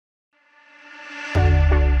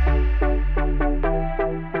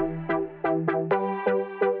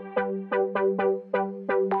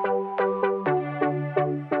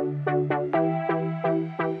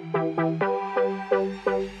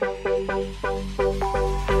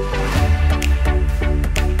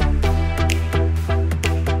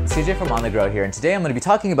CJ from On The Grow here, and today I'm going to be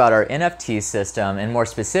talking about our NFT system, and more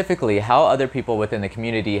specifically how other people within the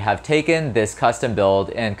community have taken this custom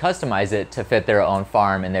build and customized it to fit their own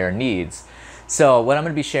farm and their needs. So what I'm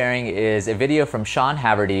going to be sharing is a video from Sean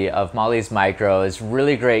Haverty of Molly's Micros.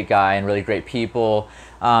 Really great guy and really great people.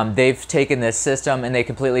 They've taken this system and they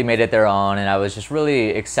completely made it their own, and I was just really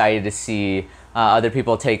excited to see other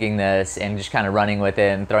people taking this and just kind of running with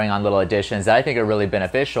it and throwing on little additions that I think are really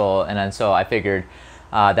beneficial, and then so I figured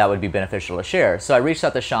that would be beneficial to share. So I reached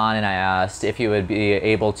out to Sean and I asked if he would be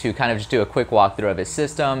able to kind of just do a quick walkthrough of his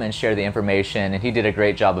system and share the information, and he did a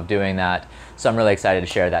great job of doing that. So I'm really excited to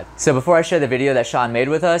share that. So before I share the video that Sean made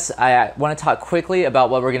with us, I want to talk quickly about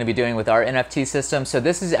what we're going to be doing with our NFT system. So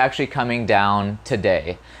this is actually coming down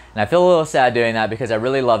today. And I feel a little sad doing that because I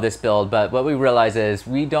really love this build, but what we realize is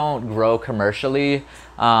we don't grow commercially.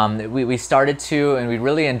 We started to, and we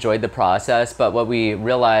really enjoyed the process, but what we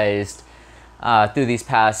realized through these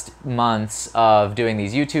past months of doing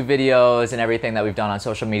these YouTube videos and everything that we've done on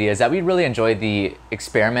social media is that we really enjoy the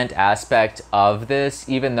experiment aspect of this,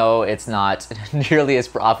 even though it's not nearly as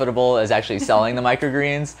profitable as actually selling the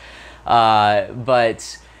microgreens.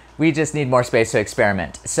 But we just need more space to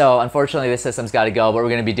experiment. So unfortunately this system's got to go. What we're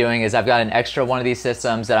going to be doing is I've got an extra one of these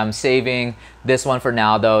systems that I'm saving. This one for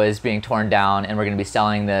now though is being torn down, and we're going to be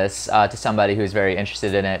selling this to somebody who's very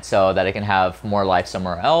interested in it so that it can have more life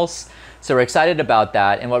somewhere else. So we're excited about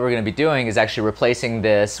that, and what we're going to be doing is actually replacing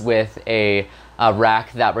this with a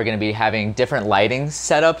rack that we're going to be having different lighting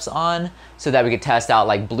setups on so that we could test out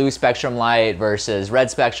like blue spectrum light versus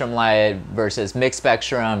red spectrum light versus mixed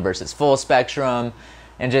spectrum versus full spectrum,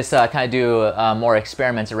 and just kind of do more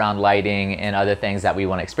experiments around lighting and other things that we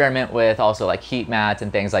want to experiment with, also like heat mats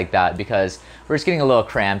and things like that, because we're just getting a little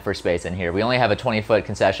crammed for space in here. We only have a 20-foot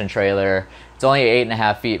concession trailer. It's only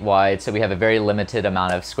 8.5 feet wide, so we have a very limited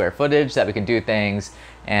amount of square footage that we can do things,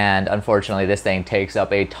 and unfortunately this thing takes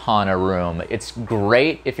up a ton of room. It's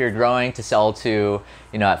great if you're growing to sell to,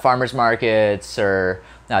 you know, at farmers markets or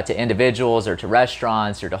to individuals or to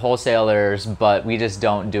restaurants or to wholesalers, but we just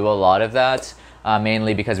don't do a lot of that.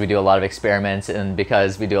 Mainly because we do a lot of experiments, and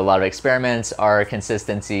because we do a lot of experiments, our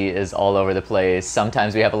consistency is all over the place.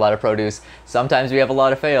 Sometimes we have a lot of produce, sometimes we have a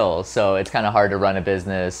lot of fails, so it's kind of hard to run a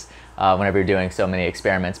business whenever you're doing so many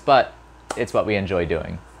experiments, but it's what we enjoy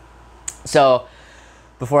doing. So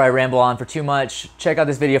before I ramble on for too much, check out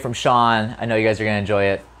this video from Sean. I know you guys are going to enjoy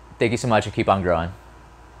it. Thank you so much, and keep on growing.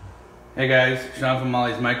 Hey guys, Sean from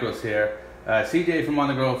Molly's Micros here. CJ from On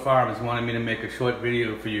The Grow Farms wanted me to make a short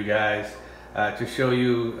video for you guys to show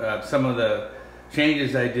you some of the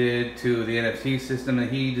changes I did to the NFT system that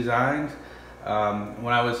he designed.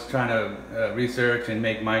 When I was trying to research and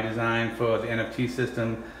make my design for the NFT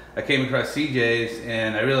system, I came across CJ's,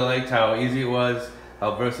 and I really liked how easy it was,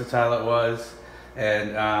 how versatile it was,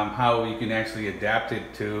 and how you can actually adapt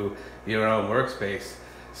it to your own workspace.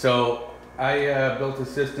 So I built a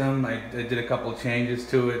system. I did a couple of changes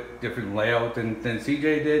to it, different layout than CJ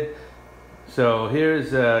did. So here's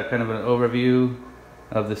kind of an overview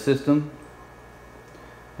of the system.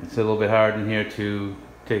 It's a little bit hard in here to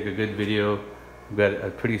take a good video. We've got a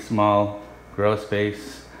pretty small grow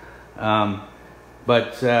space. So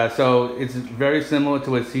it's very similar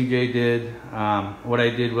to what CJ did. What I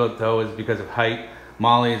did though is because of height.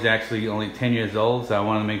 Molly is actually only 10 years old, so I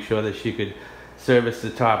wanted to make sure that she could service the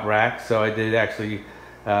top rack. So I did actually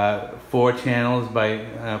 4 channels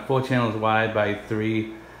wide by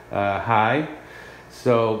 3 high.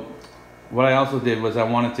 So what I also did was I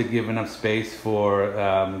wanted to give enough space for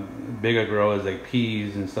bigger growers like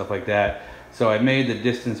peas and stuff like that. So I made the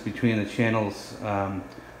distance between the channels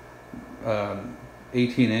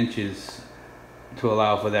 18 inches to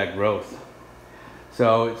allow for that growth.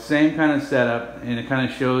 So it's same kind of setup, and it kind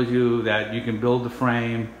of shows you that you can build the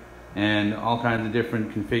frame and all kinds of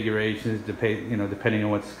different configurations depending on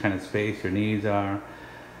what kind of space your needs are.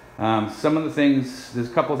 Some of the things, there's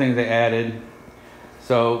a couple of things I added.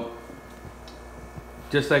 So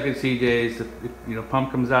just like at CJ's,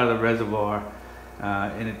 pump comes out of the reservoir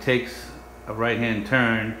and it takes a right-hand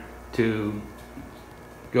turn to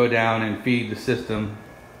go down and feed the system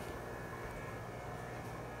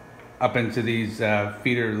up into these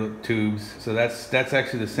feeder tubes. So that's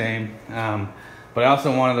actually the same. But I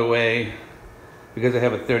also wanted a way, because I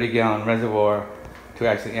have a 30-gallon reservoir, to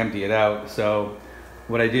actually empty it out. So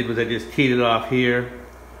what I did was I just teed it off here.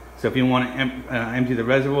 So if you want to empty the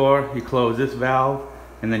reservoir, you close this valve,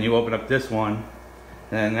 and then you open up this one.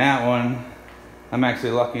 And then that one, I'm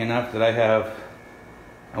actually lucky enough that I have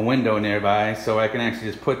a window nearby, so I can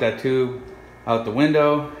actually just put that tube out the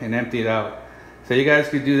window and empty it out. So you guys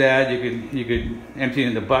could do that. You could empty it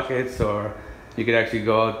into buckets, or you could actually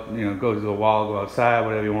go out, you know, go to the wall, go outside,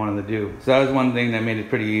 whatever you wanted to do. So that was one thing that made it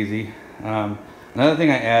pretty easy. Another thing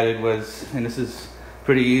I added was, and this is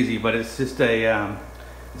pretty easy, but it's just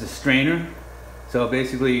it's a strainer. So it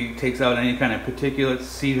basically takes out any kind of particulates,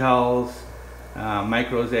 seed hulls,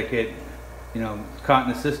 micros that get, you know, caught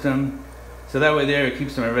in the system. So that way there, it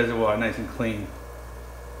keeps my reservoir nice and clean.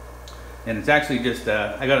 And it's actually just,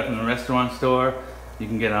 I got it from the restaurant store. You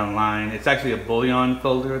can get it online. It's actually a bouillon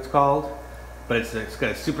filter, it's called. But it's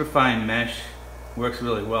got a super fine mesh. Works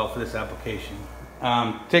really well for this application.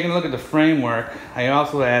 Taking a look at the framework, I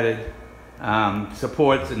also added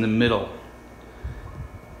supports in the middle.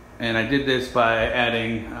 And I did this by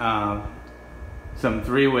adding some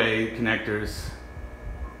three-way connectors,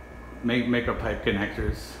 maker pipe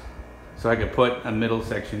connectors, so I could put a middle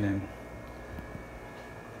section in.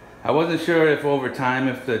 I wasn't sure if over time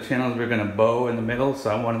if the channels were going to bow in the middle,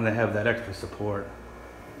 so I wanted to have that extra support.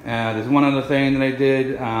 There's one other thing that I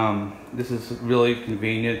did. This is really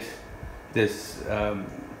convenient. This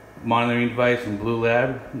monitoring device from Blue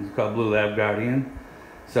Lab. It's called Blue Lab Guardian.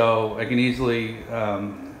 So I can easily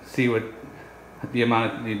see what the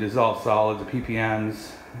amount of the dissolved solids, the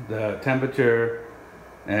ppms, the temperature,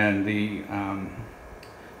 and the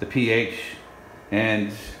pH.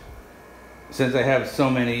 And since I have so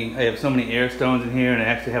many air stones in here, and I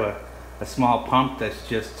actually have a small pump that's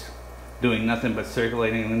just doing nothing but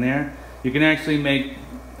circulating in there, you can actually make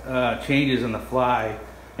changes on the fly,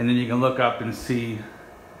 and then you can look up and see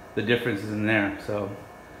the differences in there. So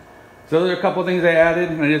there are a couple of things I added,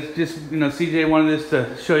 and it's just, you know, CJ wanted this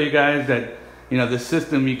to show you guys that, you know, this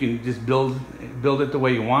system, you can just build it the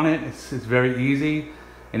way you want it. It's very easy,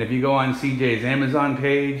 and if you go on CJ's Amazon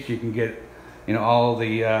page, you can get, you know, all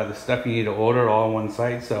the stuff you need to order all on one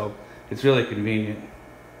site. So it's really convenient.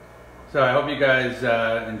 So I hope you guys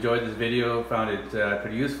enjoyed this video, found it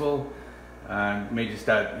pretty useful. Made you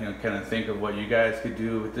start, you know, kind of think of what you guys could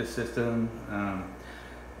do with this system.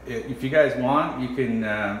 If you guys want, you can,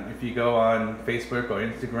 if you go on Facebook or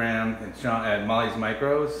Instagram at Molly's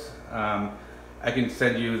Micros, I can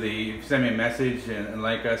send you if you send me a message and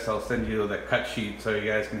like us, I'll send you the cut sheet so you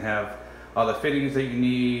guys can have all the fittings that you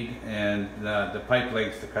need and the pipe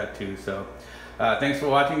lengths to cut to. So thanks for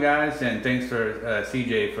watching, guys, and thanks for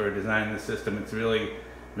CJ for designing the system. It's really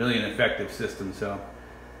an effective system. So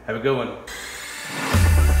have a good one.